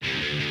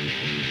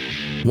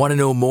Want to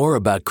know more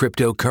about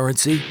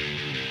cryptocurrency?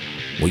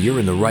 Well, you're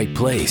in the right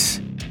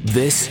place.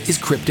 This is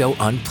Crypto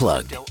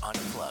Unplugged,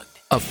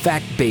 a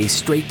fact-based,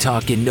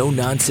 straight-talk and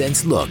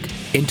no-nonsense look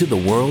into the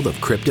world of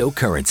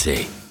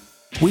cryptocurrency.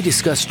 We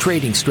discuss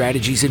trading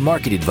strategies and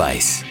market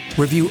advice,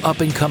 review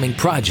up-and-coming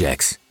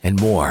projects, and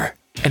more.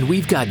 And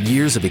we've got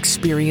years of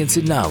experience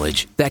and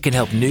knowledge that can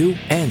help new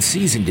and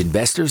seasoned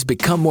investors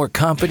become more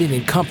confident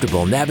and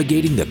comfortable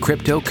navigating the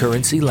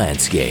cryptocurrency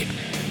landscape.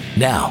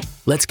 Now,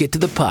 let's get to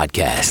the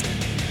podcast.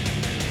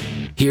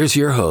 Here's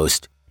your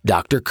host,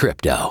 Dr.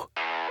 Crypto.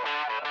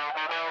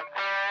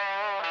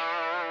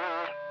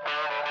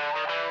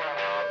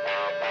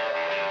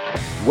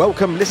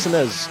 Welcome,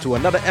 listeners, to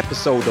another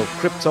episode of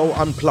Crypto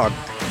Unplugged.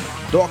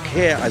 Doc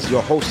here as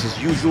your host as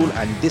usual,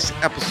 and this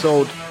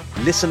episode,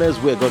 listeners,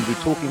 we're going to be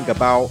talking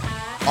about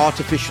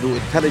artificial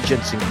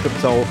intelligence in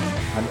crypto,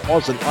 and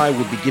Oz and I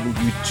will be giving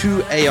you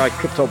 2 AI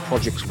crypto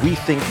projects we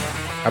think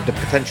have the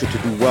potential to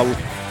do well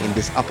in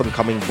this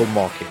up-and-coming bull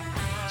market.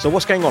 So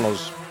what's going on,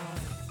 Oz?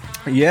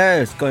 Yeah,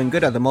 it's going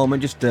good at the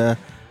moment. Just a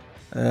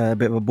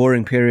bit of a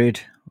boring period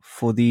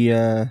for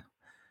the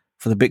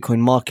Bitcoin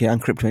market and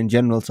crypto in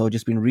general. So I've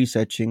just been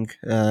researching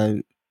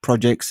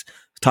projects.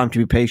 It's time to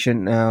be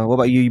patient. What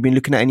about you? You've been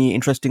looking at any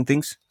interesting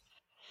things?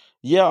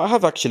 Yeah, I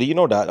have actually. You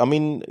know that. I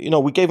mean,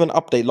 we gave an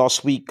update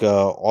last week,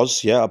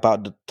 Oz,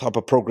 about the type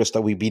of progress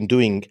that we've been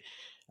doing.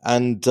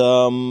 And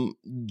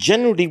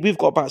generally, we've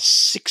got about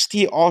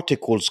 60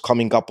 articles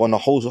coming up on a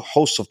whole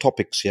host of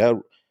topics,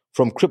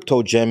 from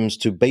crypto gems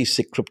to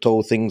basic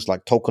crypto things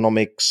like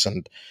tokenomics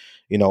and,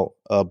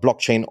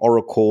 blockchain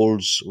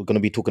oracles. We're going to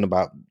be talking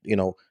about,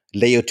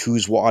 layer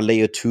 2s, what are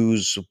layer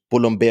 2s,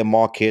 bull and bear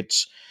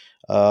markets,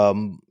 a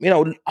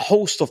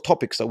host of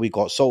topics that we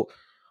got. So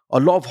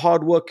a lot of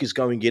hard work is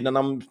going in,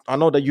 and I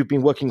know that you've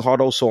been working hard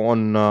also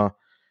on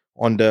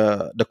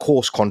the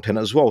course content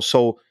as well.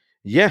 So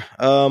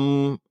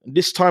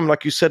this time,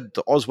 like you said,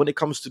 Oz, when it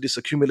comes to this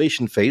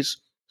accumulation phase,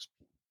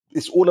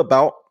 it's all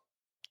about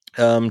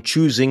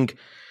choosing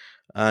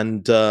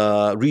and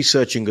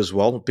researching as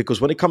well, because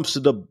when it comes to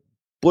the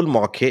bull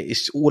market,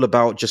 it's all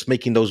about just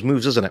making those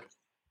moves, isn't it?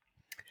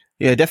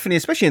 Yeah, definitely.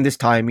 Especially in this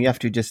time, you have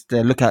to just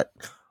look at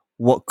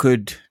what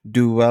could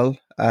do well.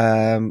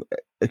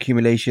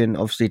 Accumulation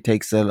obviously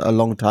takes a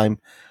long time,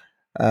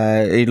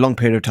 a long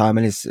period of time,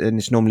 and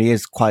it's normally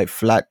is quite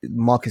flat. The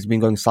market's been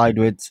going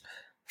sideways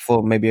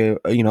for maybe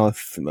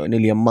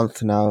nearly a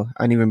month now,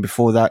 and even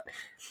before that,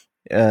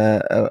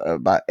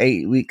 about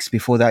 8 weeks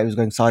before that, it was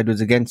going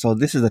sideways again. So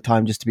this is the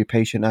time just to be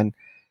patient and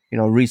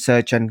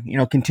research and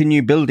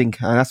continue building,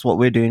 and that's what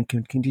we're doing.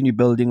 Continue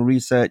building,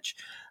 research,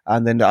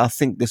 and then I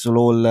think this will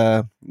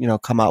all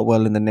come out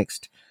well in the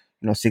next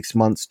 6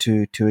 months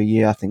to a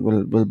year. I think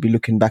we'll be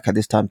looking back at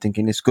this time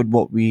thinking it's good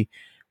what we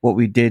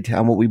did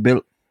and what we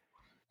built.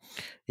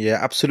 Yeah,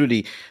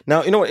 absolutely.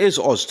 Now, what it is,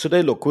 Oz?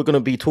 Today, look, we're going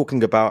to be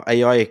talking about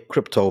AI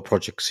crypto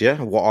projects,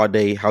 What are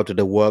they? How do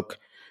they work?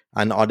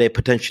 And are they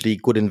potentially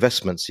good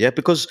investments,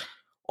 Because,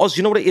 Oz,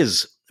 you know what it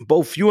is?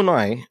 Both you and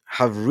I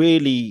have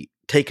really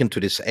taken to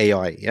this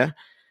AI,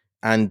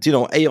 And,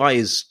 AI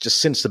is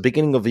just since the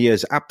beginning of the year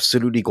has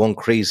absolutely gone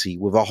crazy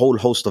with a whole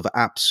host of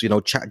apps,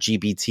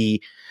 ChatGPT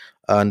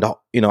and,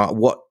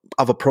 what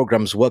other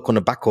programs work on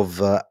the back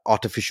of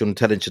artificial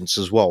intelligence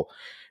as well.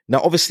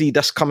 Now, obviously,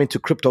 that's come into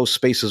crypto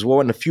space as well.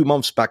 And a few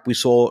months back, we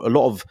saw a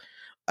lot of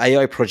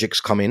AI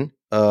projects come in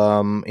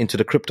into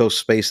the crypto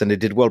space, and they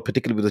did well,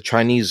 particularly with the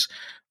Chinese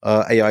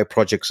AI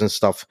projects and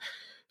stuff.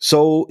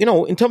 So,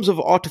 in terms of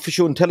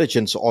artificial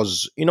intelligence,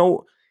 Oz,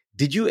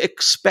 did you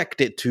expect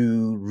it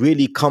to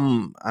really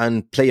come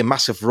and play a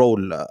massive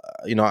role,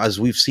 as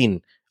we've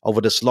seen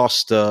over this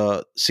last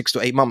 6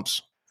 to 8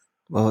 months?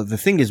 Well, the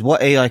thing is,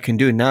 what AI can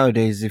do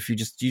nowadays, if you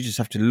just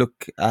have to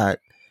look at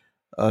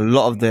a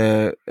lot of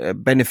the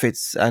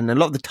benefits and a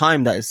lot of the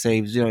time that it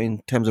saves,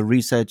 in terms of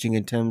researching,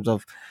 in terms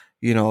of,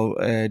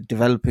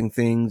 developing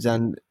things,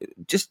 and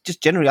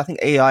just generally, I think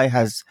AI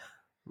has,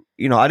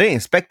 I didn't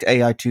expect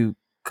AI to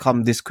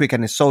come this quick,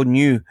 and it's so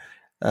new.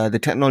 The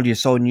technology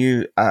is so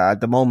new at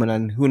the moment,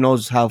 and who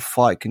knows how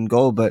far it can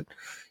go. But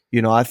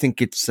I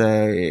think it's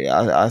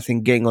I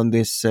think getting on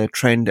this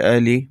trend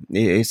early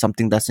is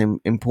something that's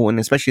important,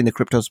 especially in the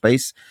crypto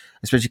space,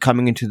 especially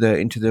coming into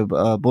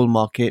the bull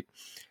market.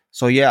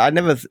 So I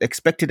never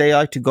expected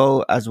AI to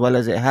go as well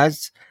as it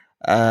has,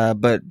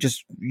 but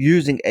just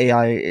using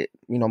AI,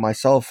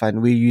 myself,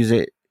 and we use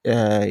it.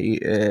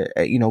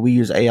 We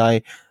use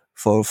AI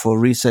for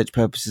research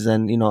purposes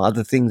and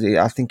other things.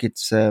 I think it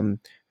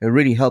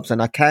really helps,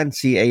 and I can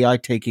see AI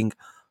taking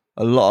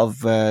a lot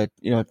of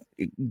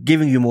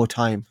giving you more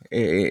time,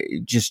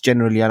 just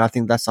generally, and I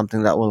think that's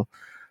something that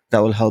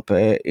will help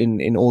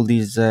in all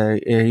these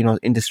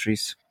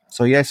industries.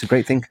 So it's a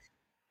great thing.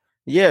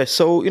 Yeah,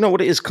 so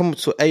what it is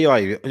comes to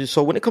AI.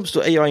 So when it comes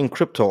to AI in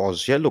crypto,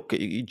 Oz, look,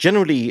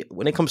 generally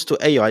when it comes to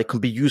AI, it can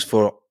be used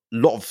for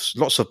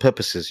lots of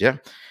purposes,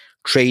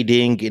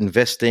 trading,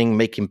 investing,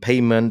 making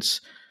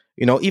payments.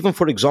 Even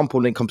for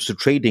example, when it comes to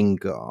trading,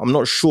 I'm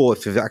not sure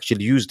if you've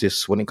actually used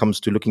this when it comes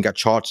to looking at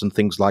charts and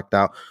things like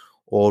that,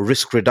 or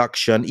risk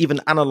reduction, even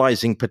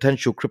analyzing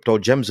potential crypto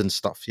gems and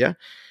stuff. Yeah.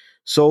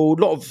 So a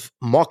lot of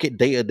market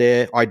data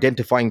there,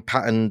 identifying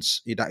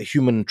patterns that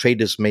human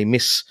traders may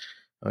miss.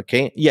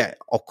 Okay. Yeah.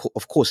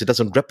 Of course, it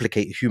doesn't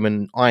replicate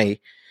human eye,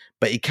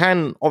 but it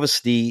can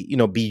obviously,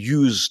 be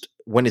used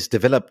when it's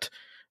developed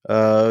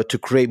to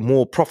create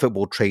more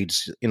profitable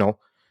trades,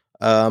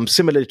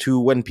 similar to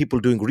when people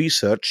doing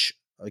research.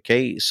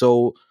 Okay.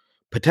 So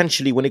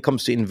potentially when it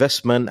comes to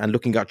investment and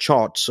looking at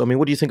charts, I mean,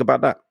 what do you think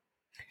about that?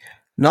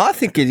 No, I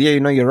think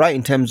you're right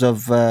in terms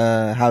of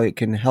how it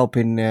can help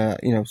in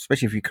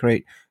especially if you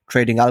create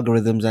trading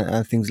algorithms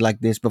and things like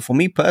this. But for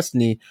me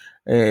personally,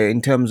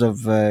 in terms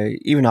of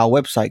even our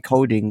website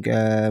coding,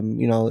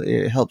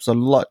 it helps a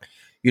lot.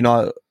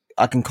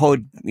 I can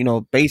code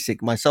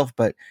basic myself,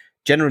 but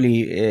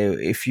generally,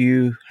 if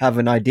you have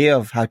an idea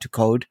of how to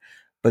code,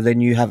 but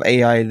then you have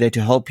AI there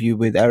to help you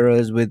with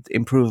errors, with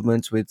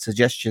improvements, with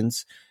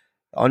suggestions,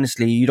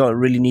 honestly, you don't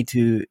really need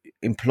to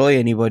employ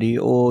anybody,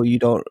 or you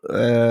don't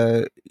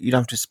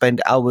have to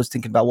spend hours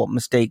thinking about what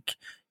mistake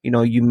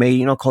you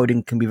may.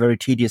 Coding can be very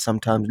tedious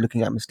sometimes,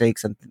 looking at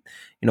mistakes and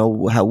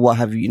what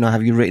have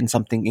have you written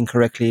something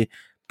incorrectly.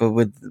 But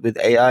with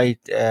AI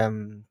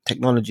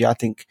technology, I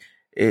think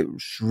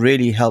it's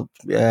really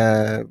helped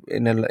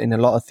in a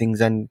lot of things.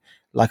 And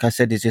like I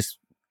said, it just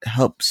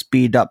helps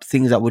speed up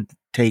things that would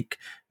take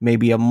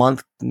maybe a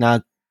month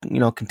now,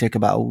 can take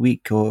about a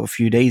week or a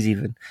few days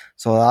even.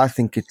 So I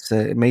think it's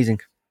amazing.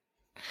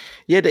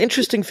 Yeah, the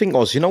interesting thing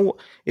was,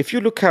 if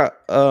you look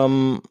at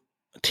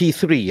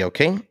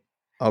T3,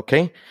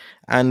 okay,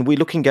 and we're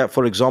looking at,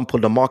 for example,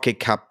 the market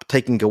cap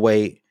taking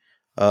away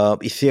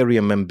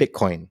Ethereum and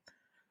Bitcoin,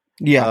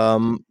 Yeah.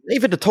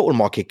 even the total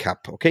market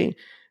cap, okay,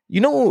 you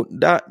know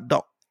that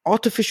the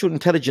artificial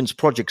intelligence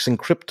projects in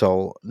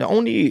crypto, they're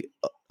only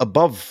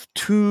above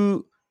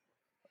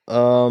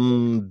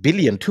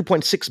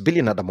 2.6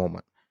 billion at the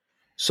moment.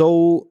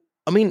 So,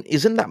 I mean,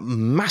 isn't that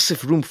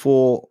massive room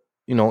for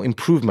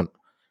improvement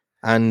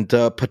and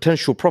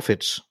potential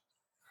profits?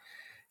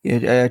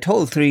 Yeah,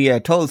 total three. I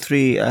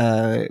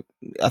think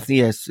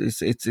yes,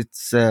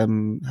 it's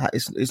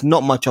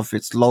not much of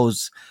its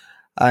lows,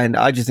 and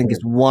I just think Mm.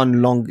 it's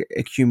one long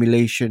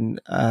accumulation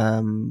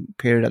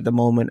period at the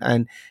moment.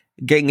 And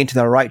getting into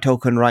the right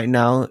token right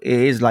now, it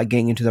is like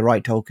getting into the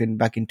right token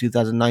back in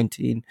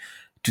 2019,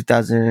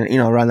 2000,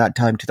 around that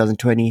time,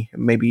 2020,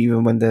 maybe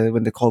even when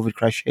the COVID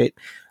crash hit,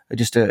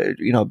 just a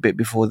bit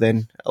before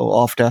then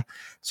or after.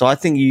 So I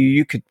think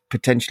you could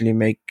potentially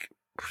make,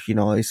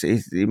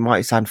 it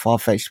might sound far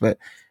fetched, but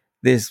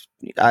there's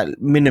at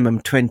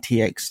minimum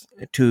 20x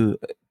to,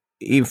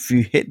 if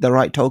you hit the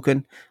right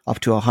token,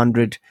 up to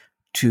 100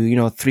 to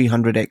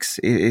 300x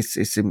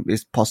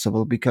is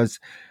possible, because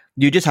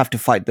you just have to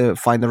find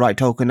the right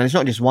token. And it's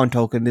not just one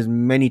token, there's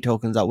many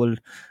tokens that will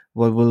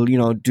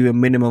do a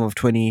minimum of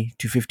 20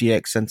 to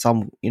 50x, and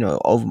some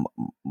over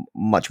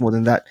much more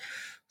than that.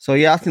 So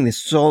yeah, I think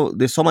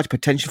there's so much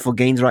potential for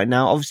gains right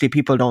now. Obviously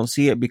people don't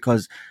see it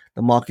because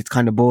the market's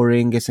kind of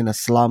boring, it's in a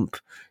slump.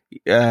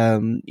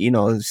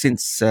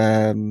 Since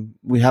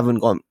we haven't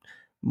got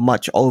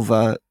much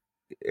over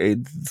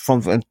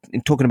from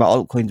in talking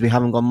about altcoins, we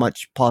haven't gone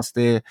much past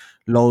the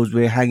lows.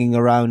 We're hanging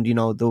around, the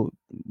 1.5,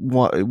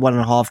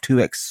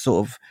 2x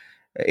sort of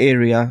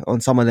area on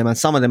some of them, and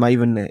some of them are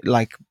even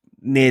like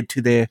near to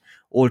their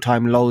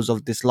all-time lows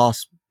of this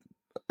last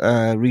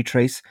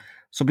retrace.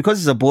 So because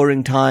it's a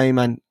boring time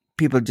and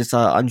people just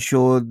are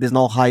unsure, there's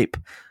no hype,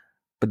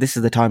 but this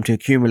is the time to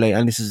accumulate.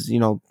 And this is,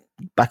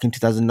 back in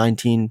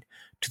 2019,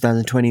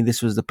 2020,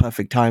 this was the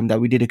perfect time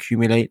that we did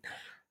accumulate.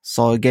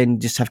 So again,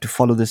 just have to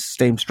follow the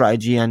same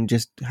strategy and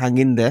just hang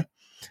in there,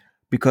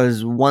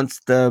 because once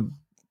the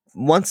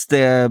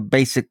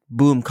basic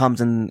boom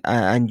comes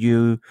and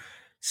you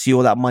see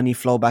all that money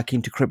flow back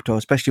into crypto,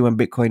 especially when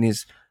Bitcoin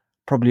is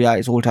probably at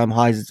its all-time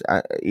highs,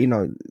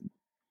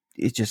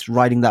 it's just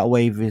riding that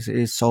wave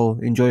is so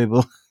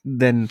enjoyable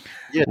than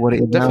Yeah, what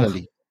it is now.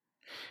 definitely.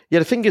 Yeah,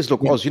 the thing is,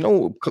 look, Yeah. Oz,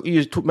 you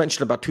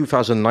mentioned about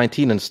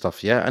 2019 and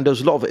stuff, yeah? And there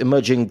was a lot of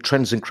emerging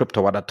trends in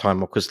crypto at that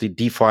time, obviously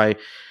DeFi.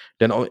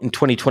 Then in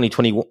 2020,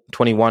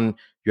 2021,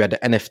 you had the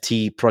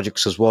NFT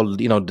projects as well,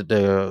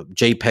 the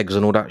JPEGs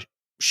and all that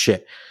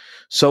shit.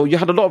 So you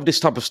had a lot of this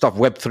type of stuff.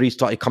 Web3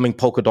 started coming,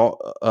 Polkadot,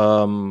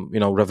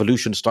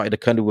 Revolution started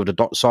occurring with the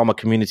Dot Sama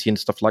community and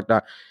stuff like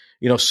that.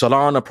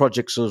 Solana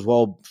projects as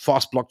well,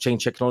 fast blockchain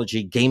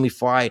technology,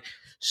 gamify,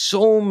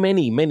 so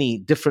many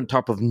different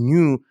type of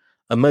new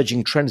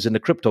emerging trends in the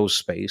crypto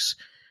space.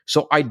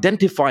 So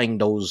identifying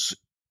those,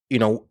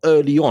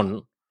 early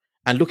on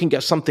and looking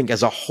at something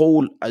as a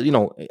whole,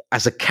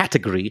 as a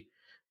category,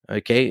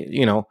 okay,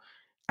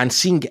 and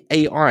seeing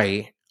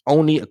AI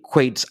only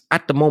equates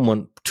at the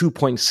moment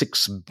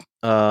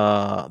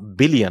 2.6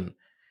 billion.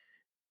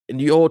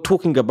 And you're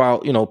talking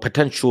about,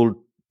 potential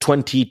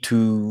 20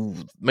 to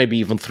maybe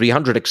even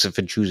 300x if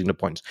you're choosing the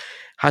points,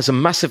 has a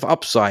massive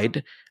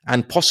upside,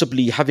 and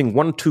possibly having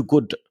one too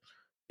good,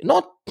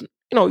 not,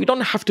 you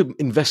don't have to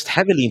invest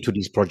heavily into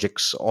these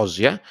projects, Oz,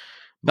 yeah?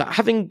 But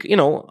having,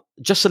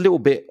 just a little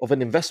bit of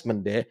an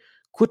investment there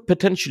could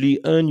potentially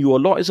earn you a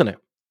lot, isn't it?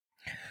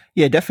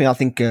 Yeah, definitely. I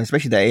think,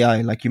 especially the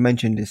AI, like you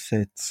mentioned,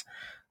 it's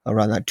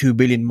around that 2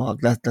 billion mark.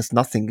 That's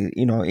nothing,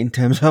 in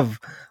terms of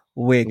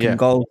where it can Yeah.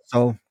 go.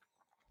 So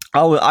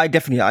I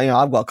definitely,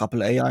 I've got a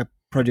couple of AI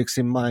projects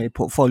in my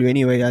portfolio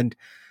anyway, and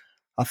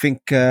I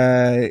think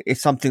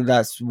it's something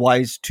that's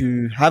wise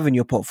to have in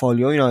your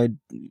portfolio.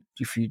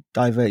 If you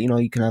divert,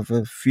 you can have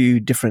a few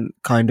different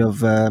kind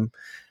of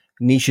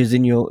niches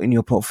in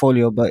your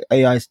portfolio, but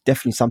AI is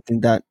definitely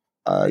something that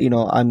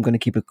I'm going to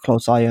keep a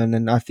close eye on,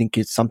 and I think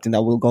it's something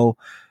that will go.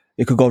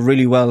 It could go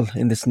really well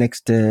in this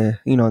next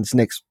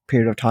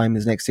period of time,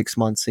 this next 6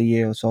 months, a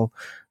year or so.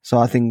 So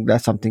I think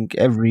that's something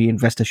every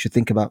investor should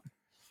think about.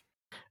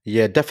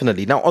 Yeah,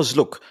 definitely. Now, Oz,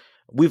 look,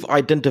 we've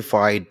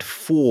identified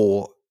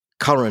four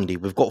currently.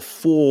 We've got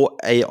four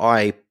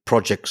AI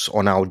projects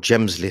on our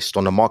gems list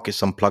on the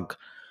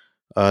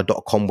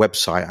marketsunplug.com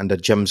website under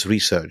gems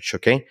research.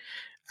 Okay.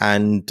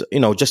 And,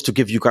 just to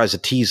give you guys a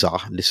teaser,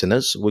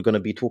 listeners, we're going to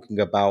be talking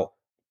about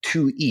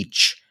two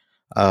each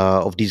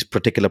of these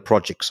particular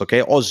projects.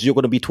 Okay. Oz, you're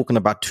going to be talking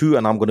about two,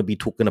 and I'm going to be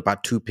talking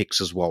about two picks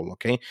as well.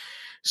 Okay.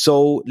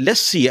 So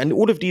let's see. And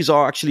all of these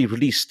are actually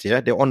released.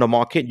 Yeah. They're on the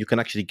market. You can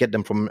actually get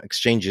them from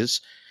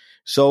exchanges.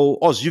 So,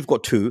 Oz, you've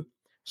got two.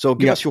 So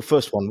give Yeah. us your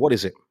first one. What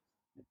is it?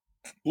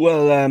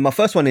 Well, my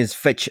first one is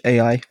Fetch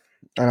AI,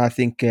 and I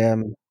think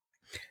it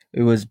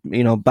was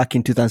back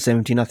in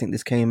 2017. I think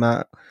this came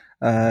out.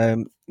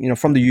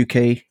 From the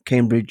UK,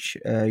 Cambridge,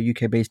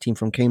 UK based team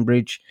from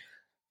Cambridge,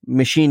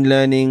 machine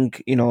learning.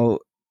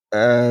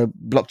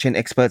 Blockchain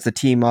experts. The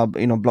team are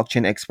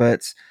blockchain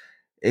experts.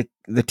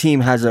 The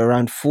team has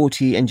around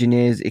 40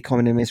 engineers,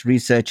 economists,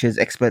 researchers,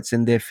 experts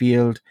in their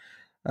field.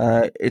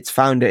 Its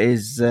founder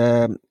is,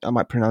 I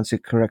might pronounce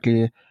it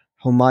correctly,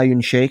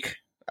 Humayun Sheikh.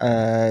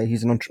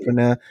 He's an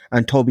entrepreneur,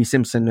 and Toby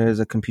Simpson is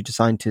a computer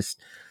scientist.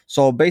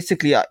 So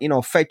basically,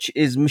 Fetch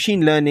is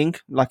machine learning.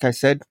 Like I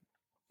said,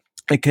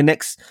 it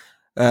connects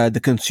the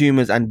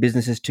consumers and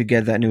businesses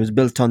together, and it was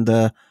built on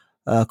the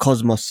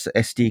Cosmos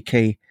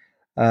SDK.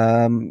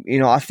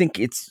 I think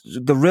it's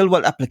the real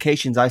world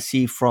applications I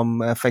see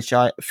from Fetch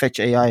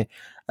AI,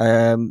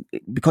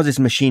 because it's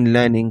machine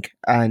learning,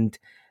 and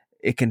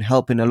it can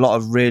help in a lot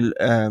of real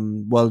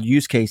world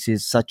use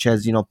cases, such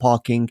as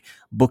parking,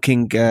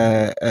 booking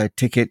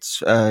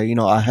tickets.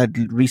 I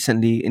heard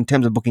recently, in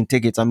terms of booking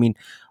tickets, I mean,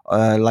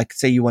 like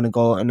say you want to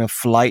go on a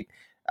flight,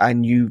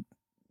 and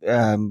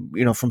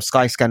from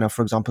Skyscanner,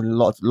 for example, a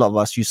lot of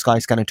us use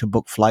Skyscanner to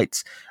book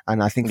flights,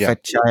 and I think Yeah.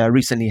 Fetch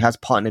recently has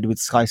partnered with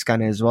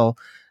Skyscanner as well.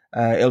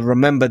 It'll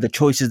remember the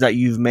choices that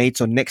you've made,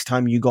 so next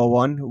time you go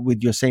on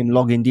with your same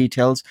login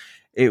details,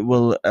 it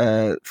will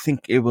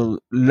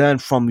learn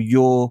from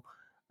your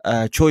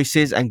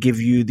choices and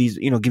give you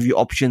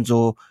options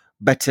or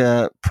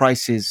better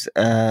prices,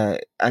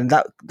 and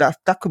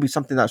that could be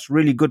something that's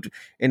really good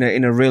in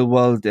a real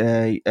world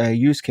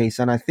use case.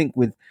 And I think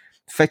with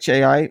Fetch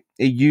AI,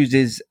 it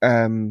uses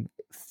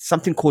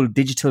something called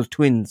digital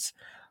twins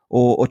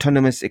or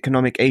autonomous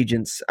economic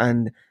agents,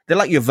 and they're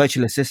like your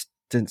virtual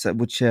assistants,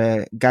 which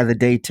gather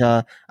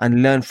data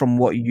and learn from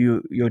what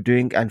you're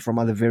doing and from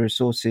other various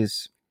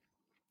sources.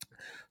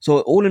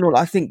 So all in all,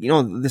 I think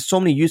there's so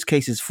many use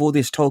cases for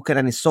this token,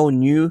 and it's so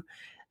new.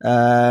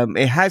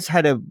 It has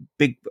had a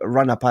big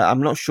run up.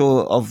 I'm not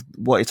sure of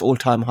what its all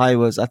time high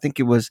was. I think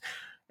it was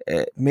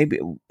maybe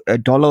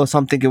 $1 or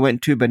something it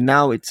went to, but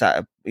now it's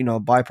at a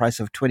buy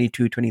price of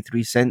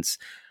 22-23 cents.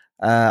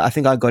 I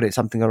think I got it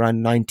something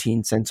around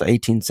 19 cents or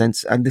 18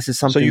 cents, and this is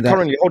So you something that,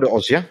 currently hold it,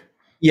 Oz, yeah?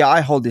 yeah,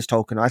 I hold this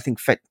token. I think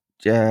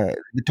the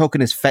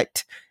token is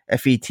FET,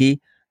 FET,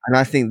 and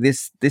I think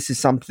this is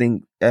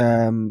something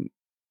that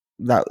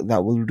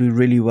will do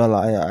really well.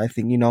 I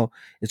think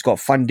it's got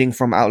funding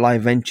from Outlier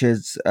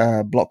Ventures,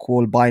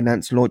 Blockwall,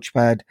 Binance,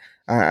 Launchpad,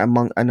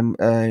 among and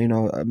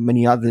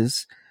many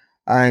others.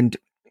 And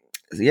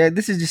yeah,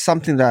 this is just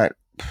something that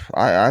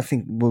I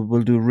think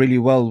will do really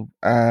well.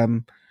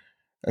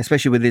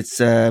 Especially with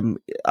its,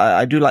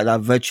 I do like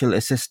that virtual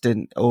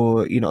assistant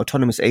or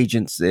autonomous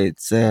agents.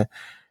 It's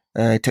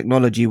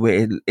technology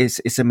where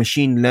it's a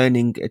machine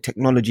learning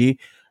technology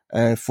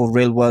for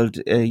real world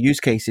use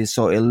cases.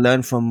 So it'll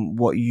learn from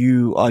what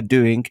you are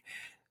doing.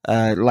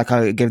 Like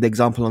I gave the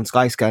example on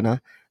Skyscanner.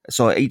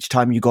 So each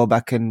time you go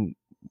back and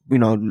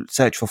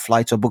search for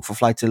flights or book for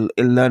flights, it'll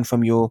learn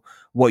from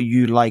what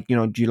you like.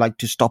 Do you like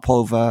to stop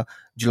over?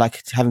 Do you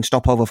like having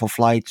stopover for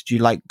flights? Do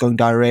you like going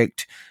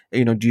direct?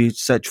 Do you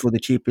search for the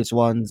cheapest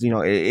ones?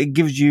 It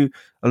gives you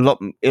a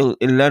lot. It'll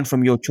learn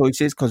from your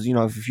choices, because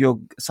if you're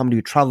somebody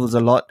who travels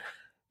a lot,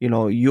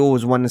 you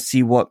always want to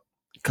see what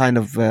kind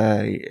of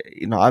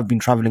I've been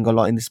traveling a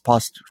lot in this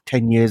past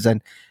 10 years,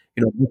 and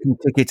booking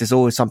tickets is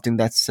always something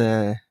that's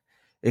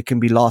it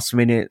can be last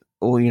minute,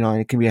 or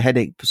it can be a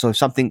headache. So if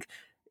something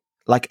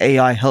like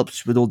AI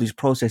helps with all these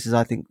processes,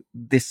 I think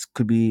this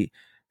could be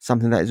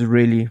something that is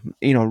really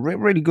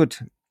really good.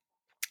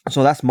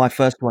 So that's my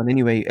first one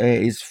anyway,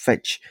 is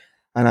Fetch,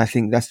 and I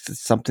think that's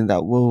something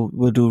that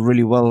will do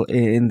really well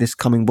in this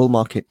coming bull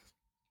market.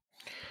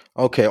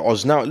 Okay,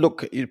 Oz. Now,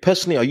 look,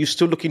 personally, are you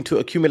still looking to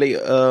accumulate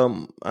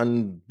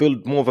and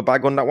build more of a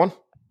bag on that one?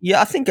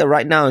 Yeah, I think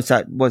right now it's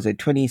at, was it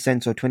 20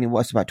 cents or 20,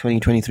 what's about 20,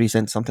 23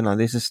 cents, something like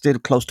this. It's still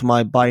close to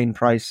my buying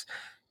price.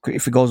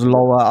 If it goes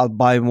lower, I'll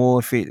buy more.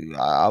 If it,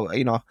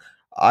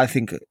 I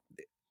think,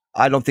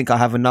 I don't think I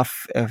have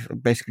enough,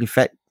 basically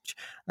fetch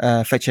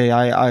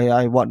AI.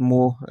 I want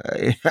more.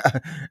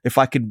 If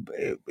I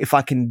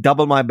can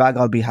double my bag,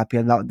 I'll be happy.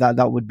 And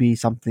that would be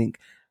something.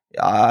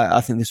 I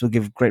think this will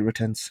give great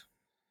returns.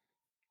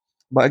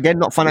 But again,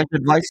 not financial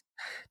advice.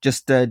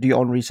 Just do your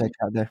own research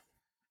out there.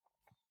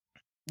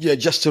 Yeah,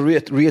 just to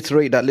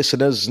reiterate that,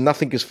 listeners,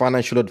 nothing is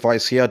financial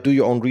advice here. Do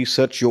your own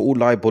research. You're all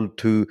liable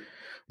to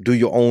do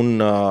your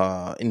own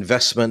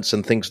investments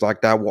and things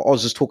like that. What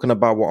Oz is talking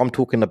about, what I'm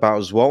talking about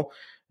as well,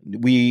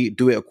 we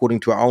do it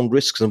according to our own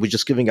risks, and we're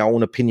just giving our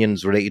own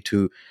opinions related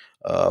to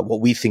what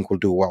we think will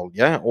do well,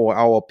 yeah, or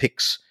our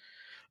picks.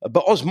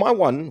 But Oz, my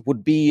one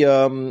would be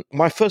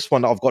my first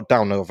one that I've got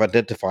down, I've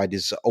identified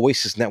is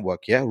Oasis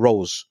Network, yeah,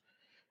 Rose.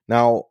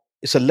 Now,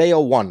 it's a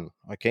layer one,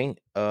 okay,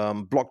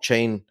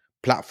 blockchain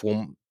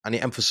platform, and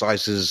it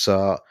emphasizes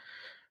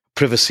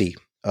privacy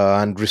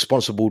and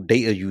responsible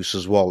data use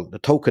as well. The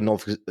token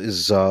of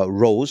is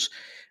Rose,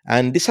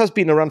 and this has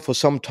been around for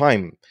some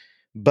time.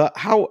 But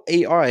how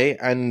AI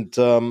and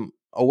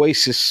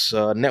Oasis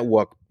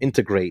network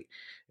integrate,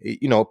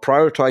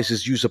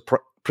 prioritizes user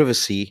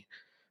privacy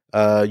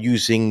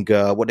using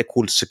what they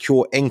call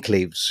secure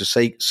enclaves to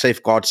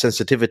safeguard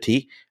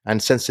sensitivity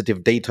and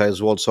sensitive data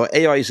as well. So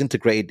AI is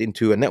integrated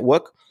into a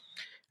network,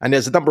 and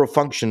there's a number of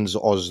functions,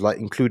 Oz, like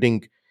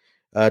including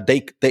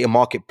data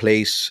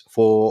marketplace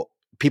for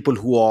people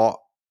who are,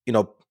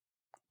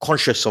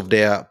 conscious of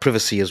their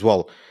privacy as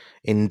well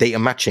in data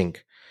matching.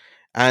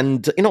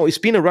 And it's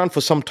been around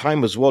for some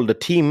time as well. The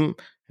team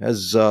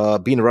has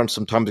been around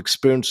some time,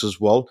 experience as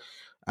well.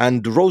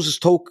 And Rose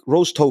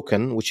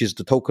token, which is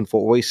the token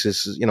for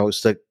Oasis,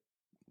 it's the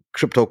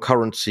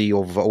cryptocurrency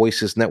of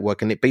Oasis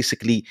network, and it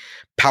basically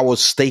powers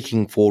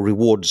staking for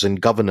rewards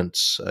and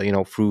governance,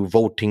 through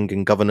voting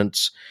and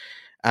governance.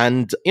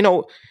 And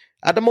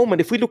at the moment,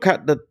 if we look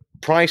at the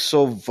price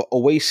of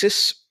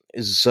Oasis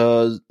is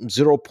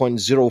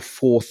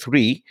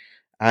 0.043,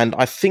 and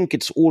I think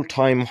its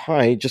all-time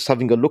high, just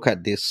having a look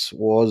at this,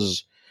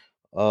 was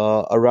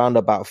around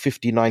about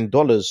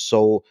 $59.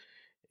 So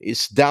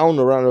it's down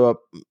around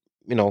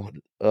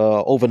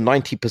over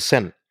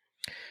 90%.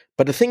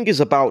 But the thing is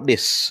about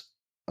this,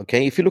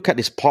 okay, if you look at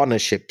these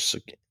partnerships,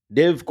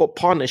 they've got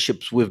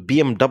partnerships with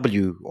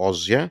BMW,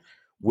 Oz, yeah,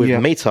 with Yeah.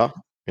 Meta,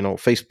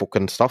 Facebook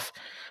and stuff,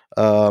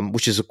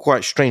 which is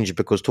quite strange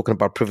because talking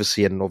about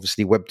privacy and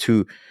obviously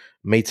Web2,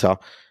 Meta,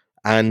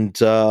 and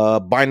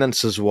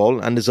Binance as well.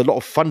 And there's a lot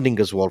of funding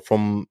as well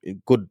from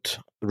good,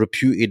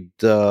 reputed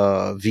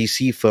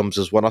VC firms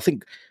as well. I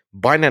think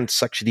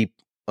Binance actually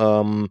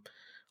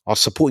are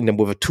supporting them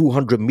with a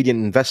 200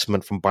 million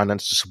investment from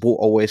Binance to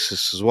support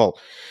Oasis as well.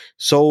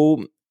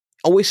 So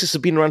Oasis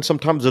has been around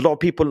sometimes. A lot of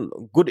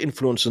people, good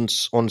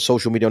influence on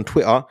social media, on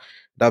Twitter,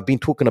 that have been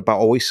talking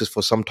about Oasis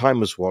for some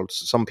time as well.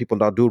 Some people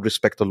that I do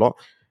respect a lot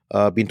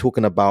been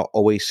talking about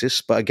Oasis.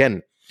 But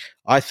again,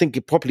 I think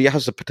it probably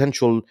has the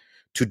potential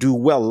to do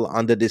well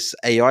under this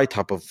AI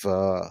type of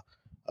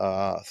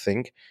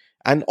thing.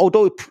 And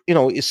although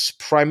it's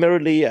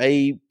primarily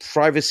a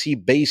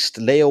privacy-based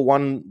layer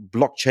one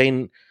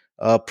blockchain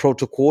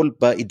protocol,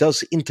 but it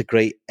does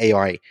integrate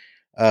AI,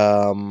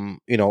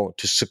 to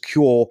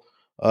secure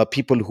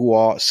people who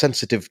are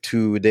sensitive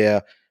to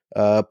their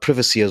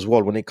privacy as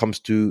well when it comes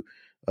to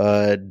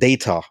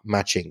data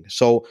matching.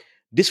 So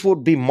this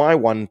would be my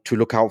one to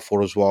look out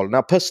for as well.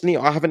 Now, personally,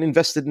 I haven't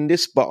invested in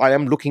this, but I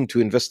am looking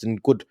to invest in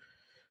good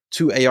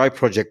two AI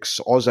projects,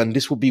 Oz, and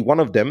this will be one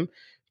of them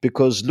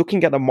because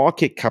looking at the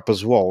market cap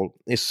as well,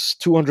 it's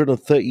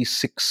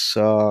 236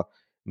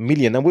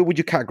 million. And where would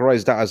you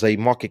categorize that as a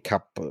market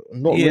cap?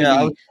 Not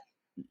Yeah. really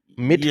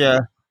mid.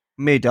 Yeah,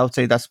 mid. I would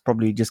say that's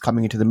probably just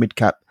coming into the mid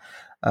cap.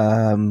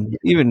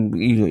 Even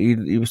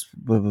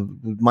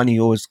with money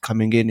always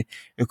coming in,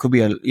 it could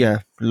be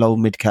a low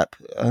mid cap.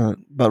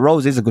 But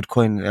Rose is a good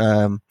coin.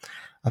 I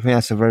think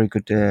that's a very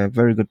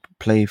good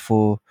play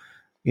for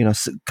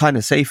kind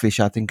of safe-ish.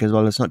 I think as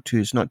well. It's not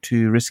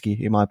too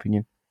risky in my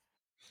opinion.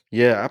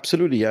 Yeah,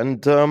 absolutely.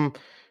 And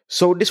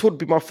so this would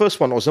be my first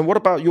one, Oz. And what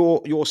about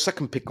your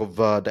second pick of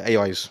the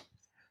AIs?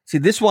 See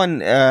this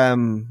one.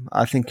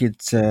 I think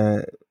it's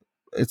a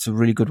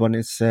really good one.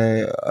 It's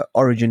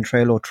Origin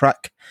Trail or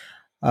Track.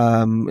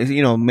 It's,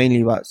 mainly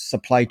about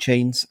supply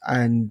chains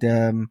and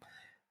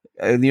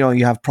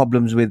you have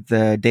problems with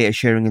data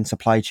sharing and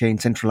supply chain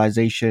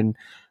centralization.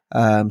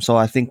 So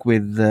I think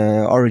with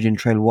Origin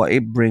Trail, what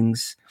it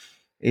brings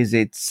is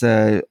its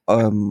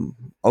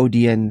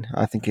ODN.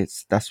 I think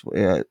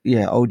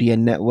ODN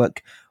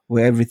network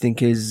where everything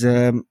is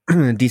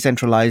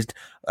decentralized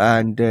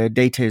and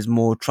data is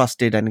more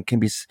trusted and it can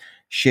be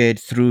shared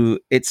through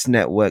its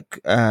network.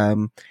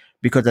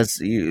 Because as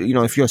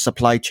if you're a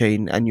supply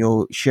chain and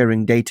you're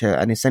sharing data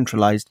and it's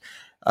centralized,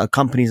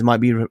 companies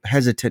might be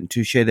hesitant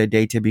to share their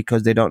data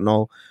because they don't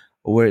know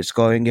where it's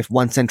going. If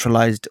one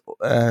centralized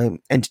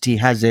entity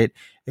has it,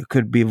 it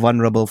could be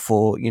vulnerable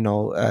for,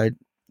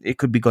 it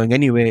could be going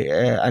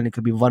anywhere, and it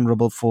could be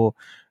vulnerable for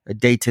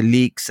data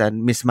leaks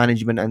and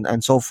mismanagement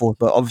and so forth.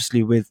 But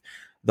obviously, with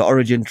the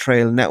Origin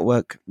Trail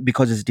network,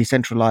 because it's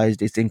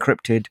decentralized, it's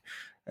encrypted,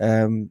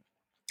 um,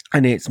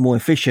 and it's more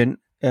efficient,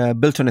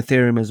 built on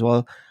Ethereum as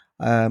well.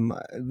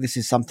 This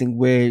is something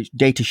where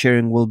data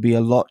sharing will be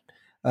a lot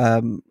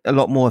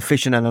more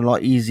efficient and a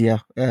lot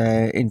easier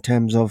in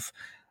terms of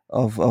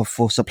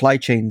for supply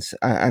chains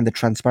and the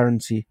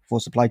transparency for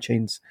supply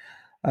chains.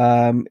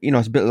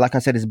 It's built, like I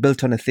said, it's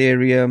built on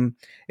Ethereum.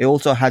 It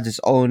also has its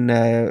own,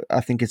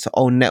 I think, its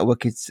own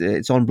network, its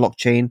own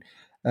blockchain,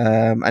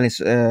 and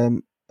it's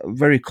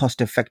very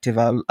cost effective.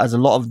 As a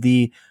lot of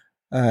the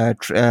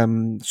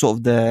sort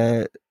of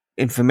the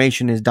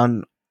information is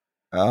done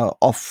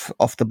off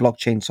the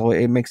blockchain, so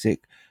it makes it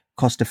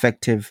cost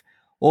effective.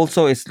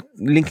 Also, it's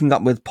linking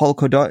up with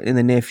Polkadot in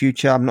the near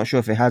future. I'm not sure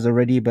if it has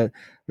already, but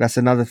that's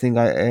another thing.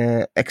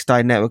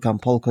 XDAI Network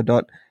and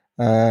Polkadot,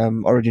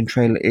 Origin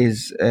Trail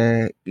is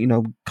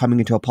coming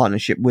into a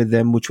partnership with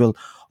them, which will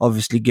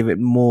obviously give it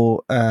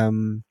more.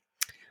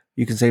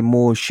 You can say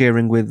more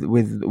sharing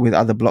with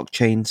other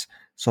blockchains.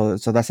 So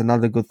that's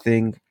another good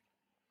thing.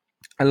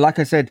 And like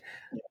I said,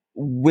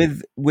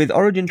 with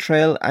Origin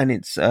Trail and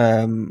its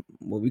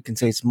what we can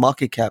say its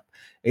market cap,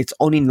 it's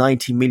only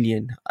 90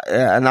 million.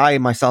 And I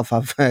myself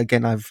have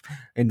I've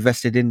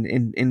invested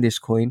in this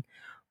coin,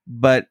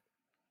 but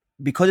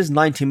because it's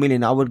 90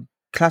 million, I would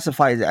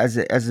classify it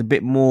as a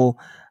bit more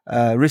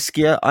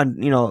riskier.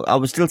 And I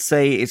would still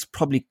say it's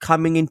probably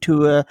coming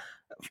into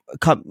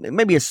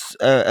maybe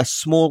a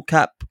small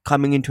cap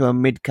coming into a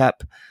mid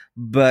cap,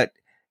 but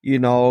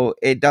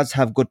it does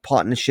have good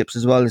partnerships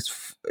as well as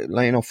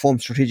form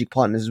strategic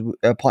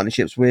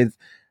partnerships with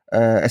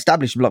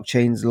established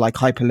blockchains like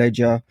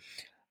Hyperledger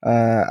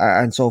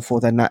and so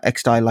forth, and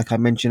XDAI, like I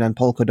mentioned, and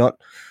Polkadot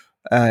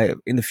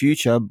in the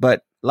future.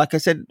 But like I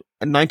said,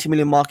 a 90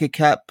 million market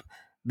cap.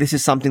 This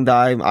is something that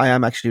I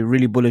am actually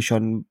really bullish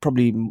on,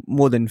 probably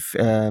more than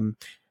Fair.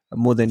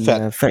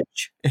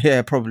 Fetch.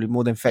 Yeah, probably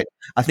more than Fetch.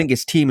 I think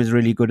his team is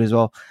really good as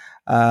well.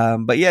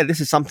 But yeah,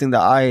 this is something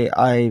that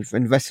I've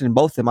invested in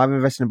both of them. I've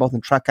invested in both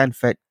in Track and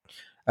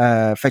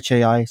Fetch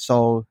AI.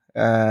 So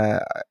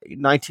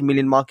 90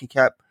 million market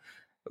cap.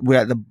 We're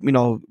at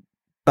the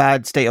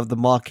bad state of the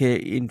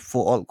market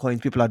for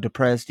altcoins. People are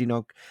depressed.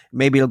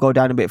 Maybe it'll go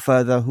down a bit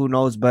further. Who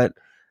knows? But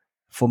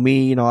for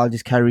me, I'll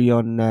just carry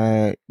on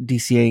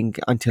DCAing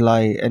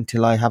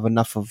until I have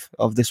enough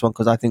of this one,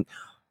 because I think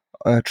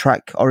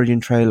Track, Origin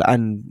Trail,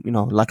 and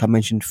like I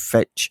mentioned,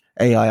 Fetch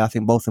AI, I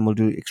think both of them will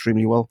do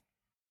extremely well.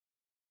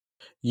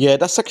 Yeah,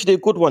 that's actually a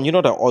good one. You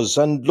know that, Oz.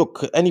 And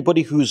look,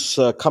 anybody who's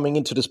coming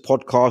into this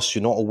podcast,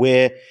 you're not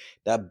aware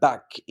that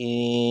back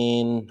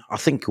in, I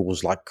think it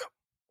was like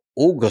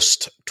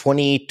August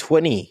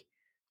 2020,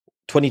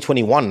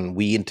 2021,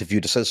 we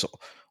interviewed, it says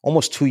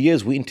almost 2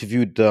 years, we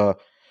interviewed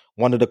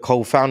one of the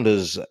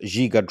co-founders,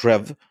 Giga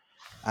Drev,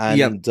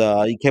 Yep.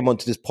 and he came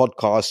onto this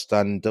podcast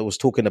and was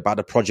talking about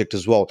the project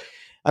as well.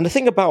 And the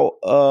thing about,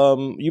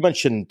 you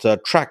mentioned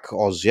Track,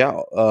 Oz, yeah?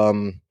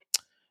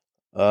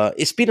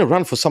 It's been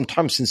around for some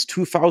time, since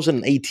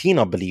 2018,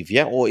 I believe,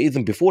 yeah? Or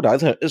even before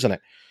that, isn't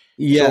it?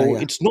 Yeah, So yeah.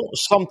 it's not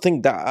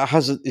something that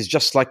is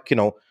just like,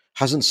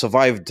 hasn't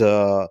survived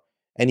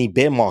any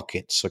bear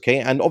markets, okay?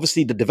 And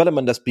obviously the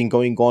development that's been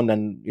going on,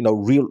 and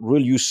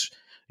real use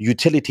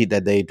utility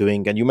that they're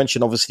doing. And you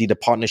mentioned obviously the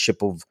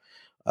partnership of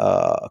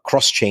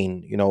cross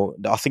chain.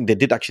 I think they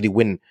did actually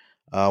win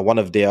one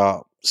of their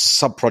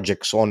sub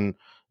projects on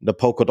the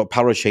Polkadot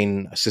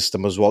Parachain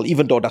system as well,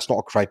 even though that's not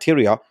a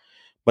criteria.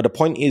 But the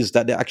point is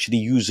that they're actually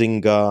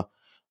using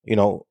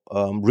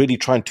really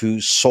trying to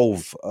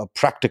solve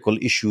practical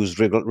issues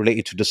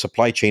related to the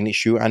supply chain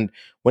issue. And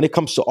when it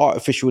comes to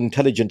artificial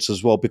intelligence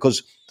as well,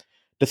 because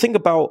the thing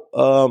about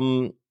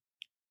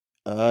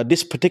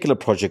this particular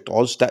project,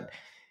 Oz, that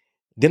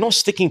they're not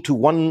sticking to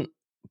one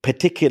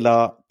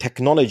particular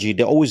technology.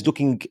 They're always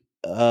looking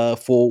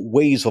for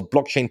ways of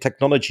blockchain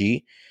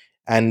technology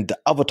and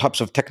other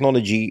types of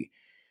technology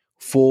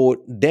for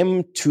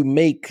them to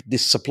make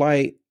this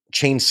supply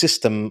chain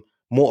system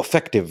more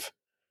effective,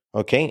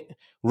 okay?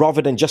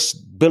 Rather than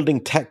just building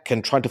tech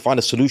and trying to find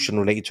a solution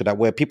related to that,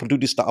 where people do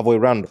this the other way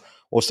around,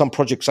 or some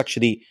projects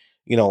actually,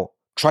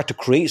 try to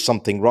create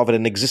something rather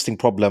than an existing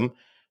problem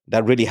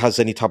that really has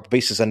any type of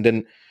basis, and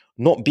then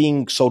not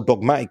being so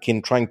dogmatic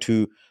in trying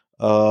to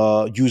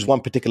use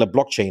one particular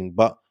blockchain,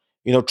 but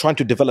trying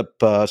to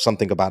develop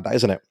something about that,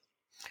 isn't it?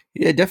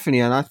 Yeah, definitely.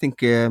 And I think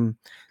the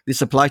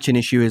supply chain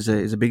issue is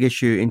a big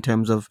issue in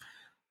terms of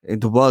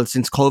the world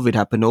since COVID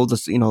happened. All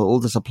this, all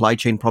the supply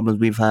chain problems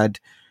we've had,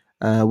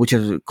 which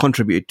have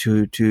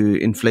contributed to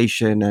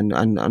inflation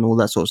and all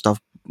that sort of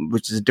stuff,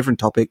 which is a different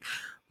topic.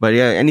 But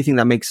yeah, anything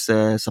that makes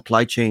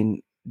supply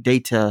chain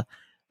data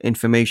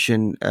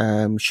information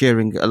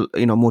sharing,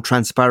 more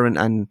transparent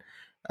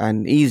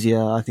and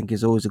easier, I think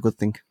is always a good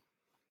thing.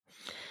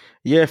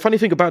 Yeah, funny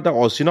thing about that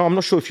was, I'm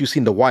not sure if you've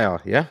seen The Wire,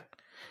 yeah?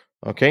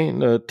 Okay,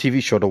 the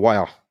TV show The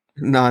Wire.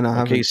 No, no,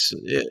 I Okay,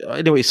 haven't.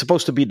 anyway, it's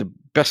supposed to be the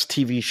best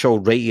TV show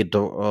rated,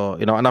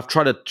 and I've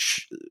tried to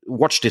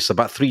watch this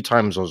about 3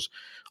 times.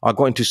 I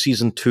got into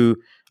season 2,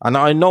 and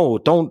I know,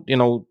 don't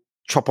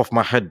chop off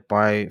my head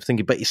by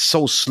thinking, but it's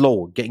so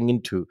slow getting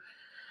into.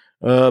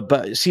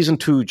 But season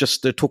 2,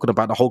 just they're talking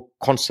about the whole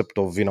concept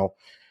of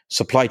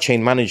supply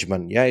chain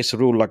management. Yeah, it's a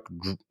real like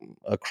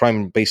a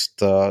crime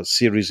based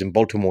series in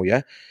Baltimore.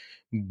 Yeah,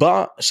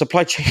 but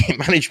supply chain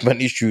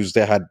management issues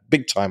they had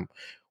big time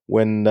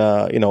when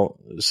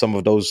some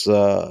of those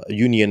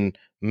union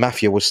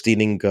mafia was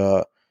stealing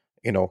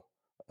you know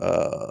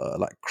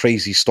like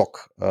crazy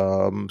stock.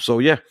 So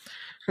yeah,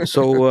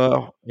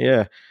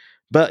 yeah.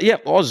 But yeah,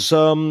 Oz.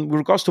 With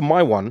regards to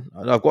my one,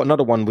 I've got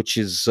another one which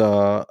is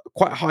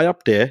quite high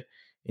up there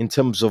in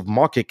terms of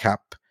market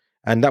cap,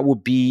 and that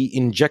would be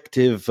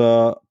Injective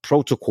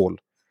Protocol.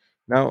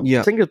 Now, the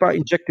Yeah, thing about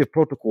Injective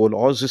Protocol,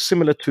 Oz, is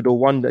similar to the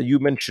one that you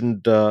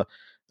mentioned,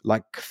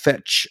 like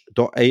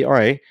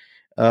Fetch.ai.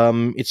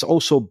 It's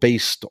also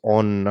based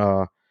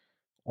on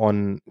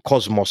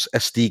Cosmos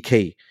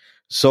SDK.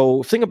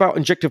 So, thing about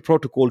Injective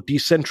Protocol,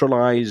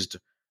 decentralized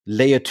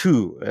layer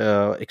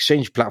 2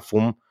 exchange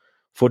platform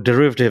for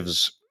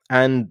derivatives,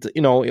 and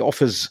it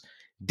offers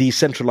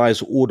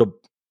decentralized order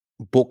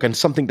book, and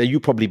something that you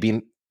probably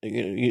been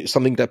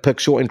something that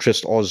perks your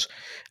interest, Oz,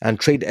 and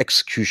trade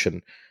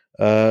execution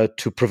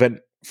to prevent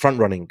front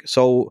running.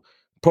 So,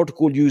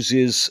 protocol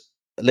uses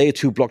layer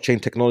 2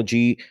 blockchain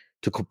technology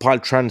to compile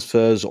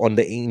transfers on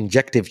the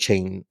injective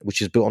chain,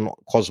 which is built on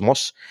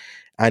Cosmos,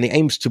 and it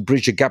aims to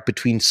bridge a gap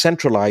between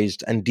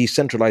centralized and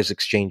decentralized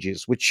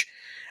exchanges, which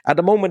at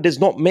the moment there's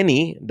not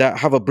many that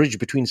have a bridge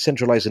between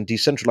centralized and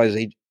decentralized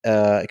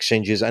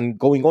exchanges. And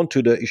going on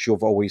to the issue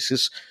of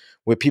Oasis,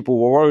 where people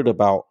were worried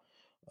about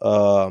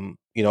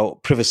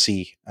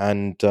privacy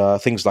and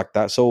things like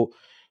that. So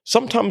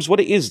sometimes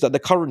what it is that the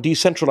current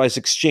decentralized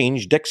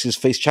exchange dexes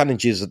face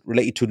challenges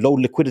related to low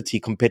liquidity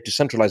compared to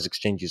centralized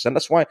exchanges, and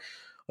that's why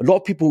a lot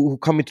of people who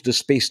come into the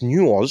space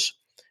knew us,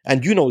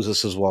 and you know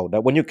this as well,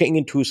 that when you're getting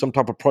into some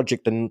type of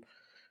project, and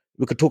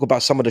we could talk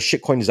about some of the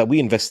shit coins that we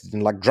invested in,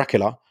 like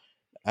Dracula,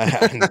 and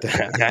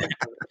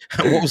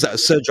what was that,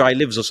 Sergei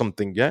Lives or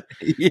something, yeah?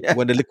 yeah.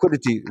 When the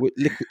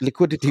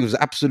liquidity was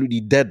absolutely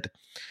dead.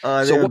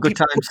 They So were what good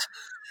people times.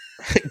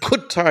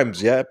 good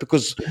times, yeah,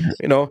 because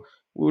you know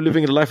we were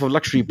living a life of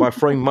luxury by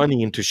throwing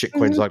money into shit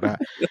coins like that.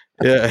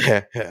 Yeah,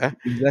 yeah, yeah.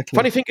 Exactly.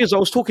 Funny thing is, I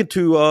was talking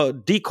to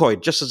Decoy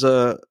just as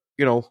a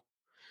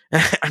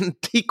and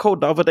Decoy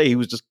the other day, he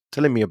was just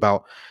telling me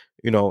about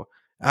you know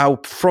how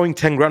throwing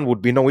 10 grand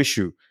would be no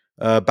issue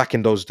back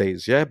in those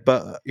days. Yeah,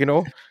 but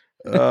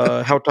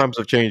how times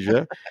have changed.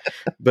 Yeah,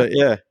 but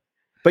yeah.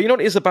 But you know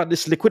what it is about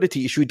this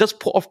liquidity issue? It does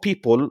put off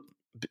people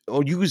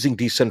using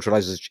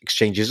decentralized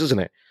exchanges, isn't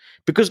it?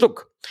 Because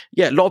look,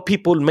 yeah, a lot of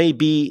people may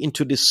be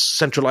into this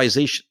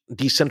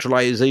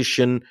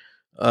decentralization,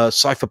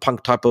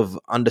 cypherpunk type of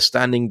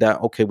understanding that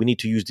okay, we need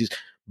to use these,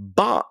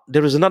 but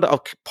there is another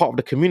part of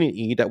the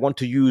community that want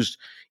to use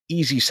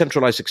easy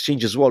centralized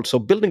exchange as well. So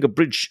building a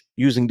bridge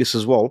using this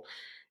as well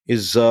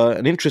is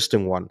an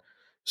interesting one.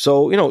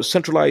 So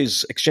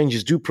centralized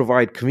exchanges do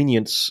provide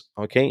convenience,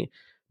 okay,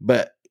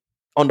 but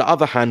on the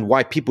other hand,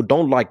 why people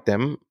don't like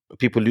them,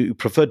 people who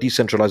prefer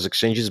decentralized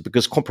exchanges,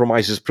 because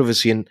compromises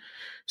privacy and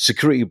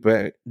security.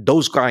 But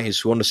those guys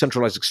who are on the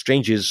centralized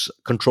exchanges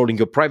controlling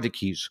your private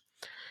keys,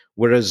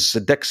 whereas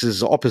Dex is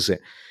the opposite.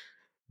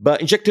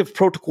 But Injective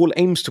Protocol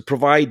aims to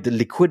provide the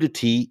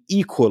liquidity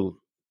equal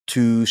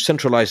to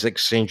centralized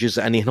exchanges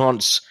and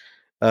enhance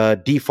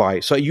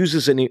DeFi. So it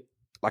uses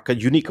like a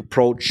unique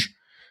approach,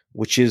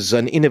 which is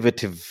an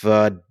innovative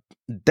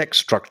DEX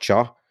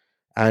structure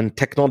and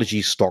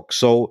technology stock.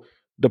 So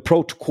the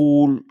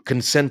protocol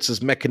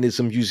consensus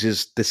mechanism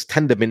uses this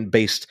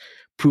Tendermint-based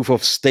proof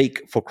of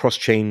stake for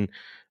cross-chain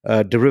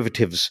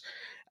derivatives.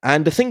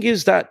 And the thing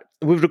is that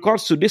with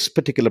regards to this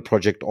particular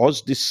project,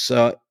 Oz, this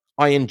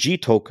ING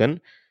token,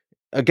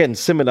 again,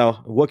 similar,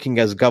 working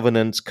as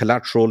governance,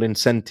 collateral,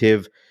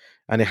 incentive,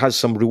 and it has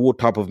some reward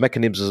type of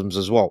mechanisms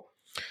as well.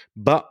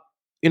 But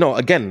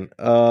again,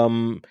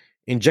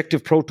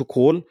 Injective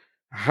Protocol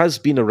has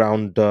been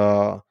around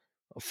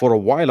for a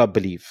while, I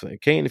believe.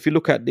 Okay, and if you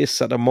look at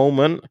this at the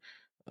moment,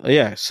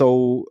 yeah,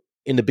 so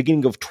in the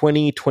beginning of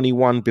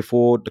 2021,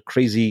 before the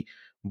crazy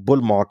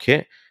bull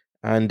market,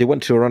 and they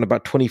went to around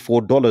about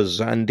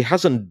 $24, and it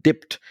hasn't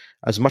dipped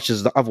as much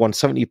as the other one,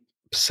 70%,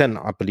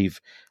 I believe.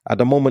 At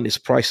the moment, its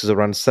price is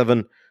around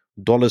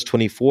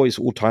 $7.24. Its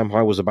all-time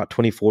high was about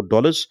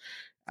 $24,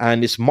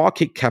 and its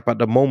market cap at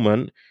the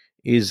moment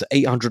is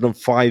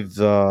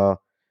 805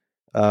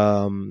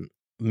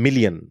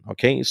 million.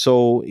 Okay,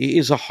 so it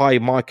is a high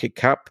market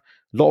cap.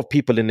 A lot of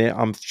people in it.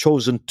 I've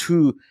chosen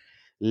two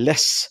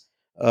less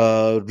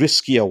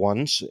riskier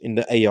ones in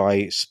the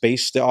AI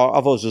space. There are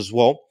others as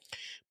well,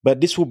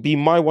 but this will be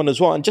my one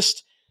as well. And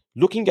just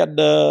looking at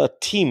the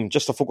team,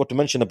 just I forgot to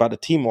mention about the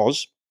team.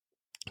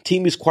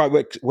 Team is quite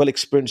well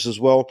experienced as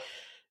well.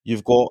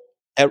 You've got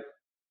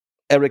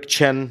Eric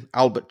Chen,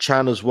 Albert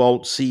Chan as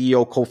well,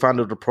 CEO,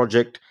 co-founder of the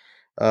project,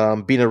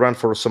 been around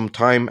for some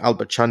time.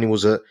 Albert Chan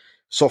was a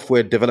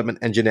software development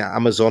engineer at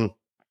Amazon.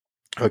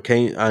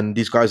 Okay, and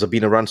these guys have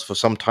been around for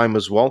some time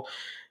as well.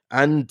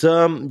 And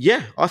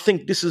yeah, I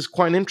think this is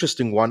quite an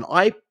interesting one.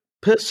 I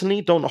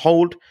personally don't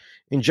hold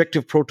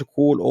Injective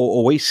Protocol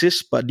or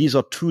Oasis, but these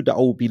are two that I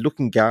will be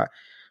looking at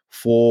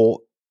for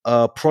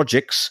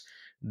projects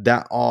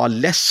that are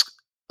less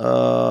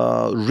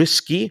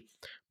risky,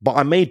 but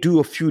I may do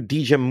a few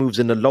DGEM moves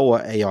in the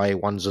lower AI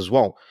ones as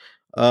well.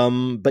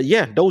 But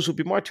yeah, those would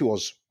be my two.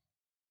 Oz.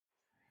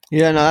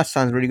 Yeah, no, that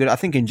sounds really good. I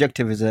think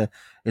Injective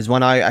is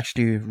one I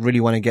actually really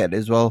want to get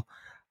as well.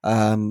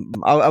 I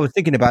was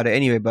thinking about it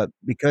anyway, but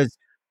because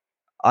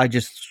I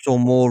just saw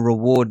more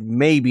reward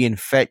maybe in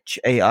Fetch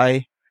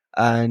AI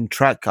and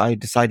Track, I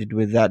decided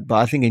with that. But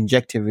I think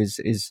Injective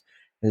is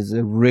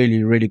a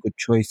really really good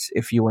choice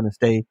if you want to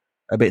stay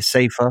a bit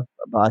safer.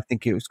 But I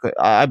think it was.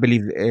 I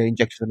believe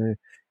Injective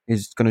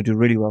is going to do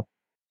really well.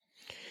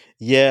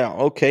 Yeah,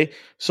 okay.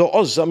 So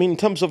Oz, I mean, in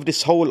terms of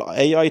this whole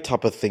AI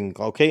type of thing,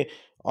 okay,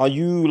 are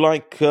you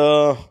like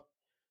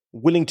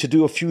willing to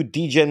do a few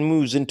DGen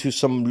moves into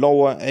some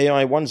lower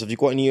AI ones? Have you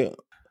got any You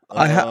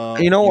know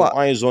your what?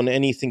 eyes on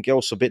anything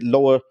else a bit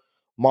lower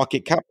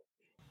market cap?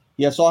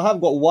 Yeah, so I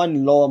have got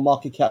one lower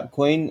market cap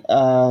coin.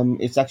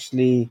 It's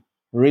actually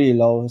really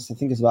low. I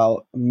think it's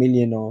about 1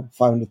 million or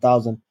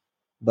 500,000.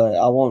 But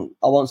I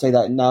won't say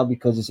that now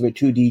because it's a bit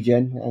too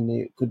degen and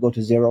it could go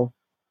to zero.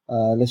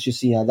 Let's just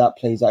see how that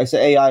plays out. It's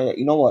an AI.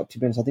 You know what? To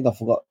be honest, I think I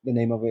forgot the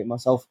name of it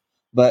myself.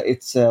 But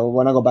it's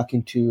when I go back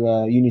into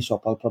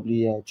Uniswap, I'll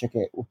probably check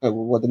it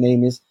what the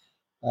name is.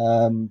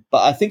 But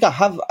I think I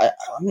have.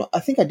 I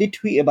think I did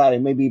tweet about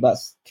it maybe about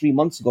 3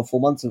 months ago, 4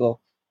 months ago.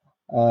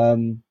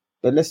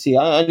 But let's see.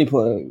 I only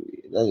put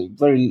a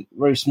very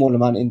very small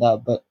amount in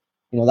that, but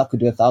that could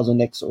do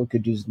 1,000x or it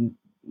could do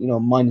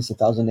minus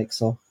 1,000x.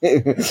 So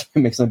it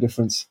makes no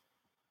difference.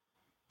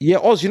 Yeah,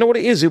 Oz, you know what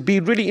it is? It'd be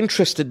really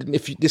interested in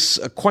if this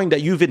coin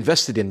that you've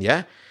invested in,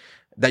 yeah,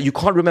 that you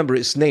can't remember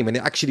its name and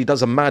it actually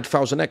does a mad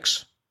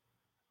 1,000x.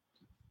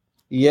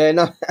 Yeah,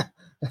 no,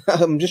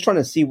 I'm just trying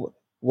to see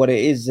what it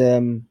is.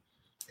 I'm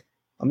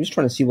just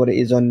trying to see what it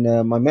is on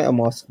my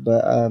MetaMask,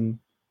 but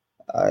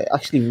I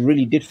actually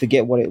really did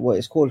forget what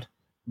it's called.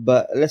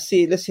 But let's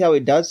see how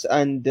it does.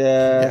 And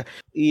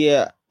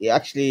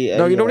actually,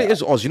 no, you know what it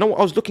is, Oz. You know what?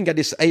 I was looking at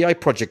this AI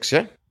projects,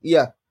 yeah.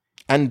 Yeah.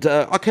 And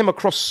I came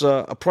across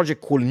a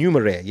project called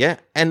Numeraire, yeah?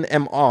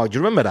 NMR. Do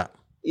you remember that?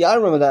 Yeah, I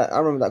remember that. I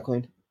remember that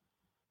coin.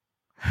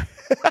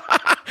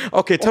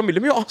 Okay, tell me.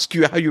 Let me ask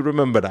you how you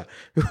remember that.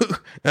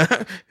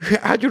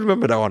 How do you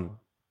remember that one?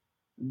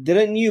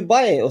 Didn't you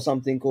buy it or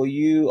something? Or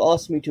you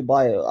asked me to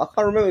buy it? I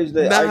can't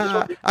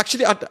remember.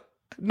 Actually,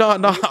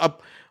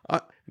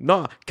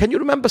 no. Can you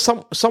remember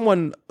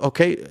someone?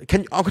 Okay,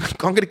 I'm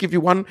going to give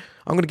you one.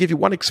 I'm going to give you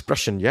one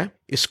expression. Yeah,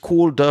 it's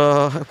called.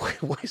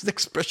 What is the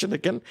expression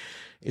again?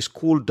 It's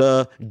called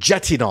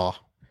Jatinar.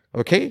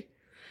 Okay,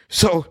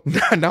 so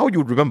now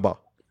you remember.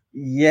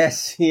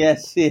 Yes.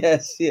 It's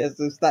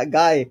that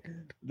guy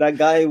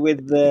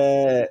with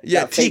the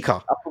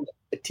Tika.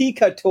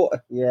 Tika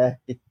taught. Yeah,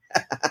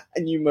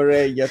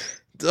 Numeraire.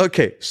 Yes.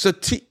 Okay, so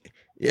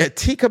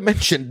Tika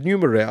mentioned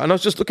Numeraire, and I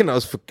was just looking at it. I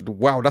was thinking,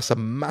 wow, that's a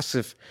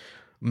massive.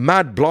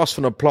 Mad blast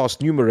from the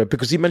past Numeraire,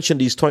 because he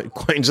mentioned these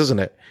coins, isn't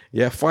it?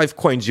 Yeah, 5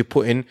 coins you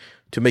put in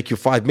to make you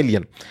 5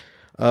 million.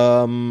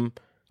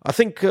 I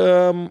think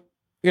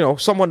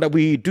someone that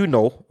we do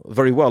know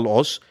very well,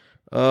 Oz.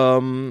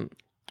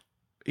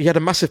 He had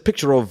a massive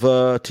picture of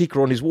Tika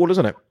on his wall,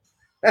 isn't it?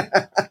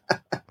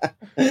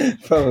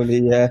 Probably,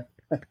 yeah.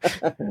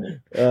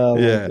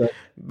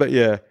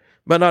 Yeah,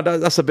 but no,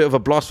 that's a bit of a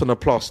blast from the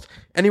past.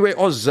 Anyway,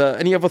 Oz,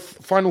 any other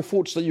final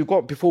thoughts that you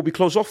got before we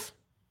close off?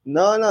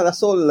 No,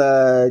 that's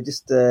all.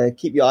 Just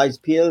keep your eyes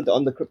peeled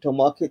on the crypto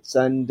markets,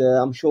 and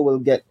I'm sure we'll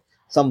get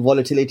some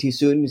volatility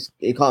soon.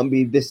 It can't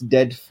be this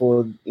dead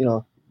for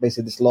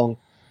basically this long.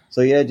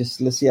 So yeah, just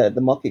let's see how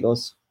the market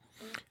goes.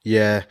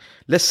 Yeah,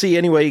 let's see.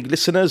 Anyway,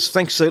 listeners,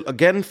 thanks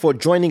again for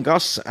joining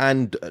us,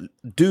 and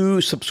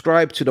do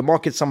subscribe to the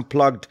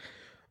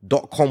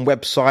marketsunplugged.com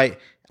website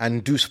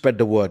and do spread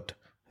the word.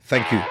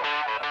 Thank you.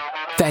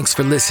 Thanks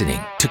for listening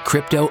to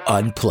Crypto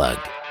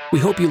Unplugged. We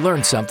hope you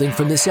learned something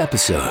from this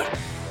episode.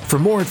 For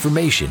more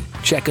information,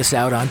 check us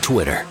out on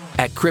Twitter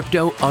at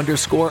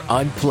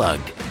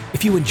crypto_unplugged.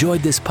 If you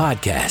enjoyed this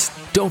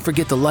podcast, don't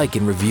forget to like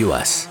and review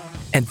us.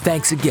 And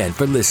thanks again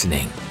for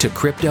listening to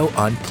Crypto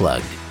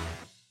Unplugged.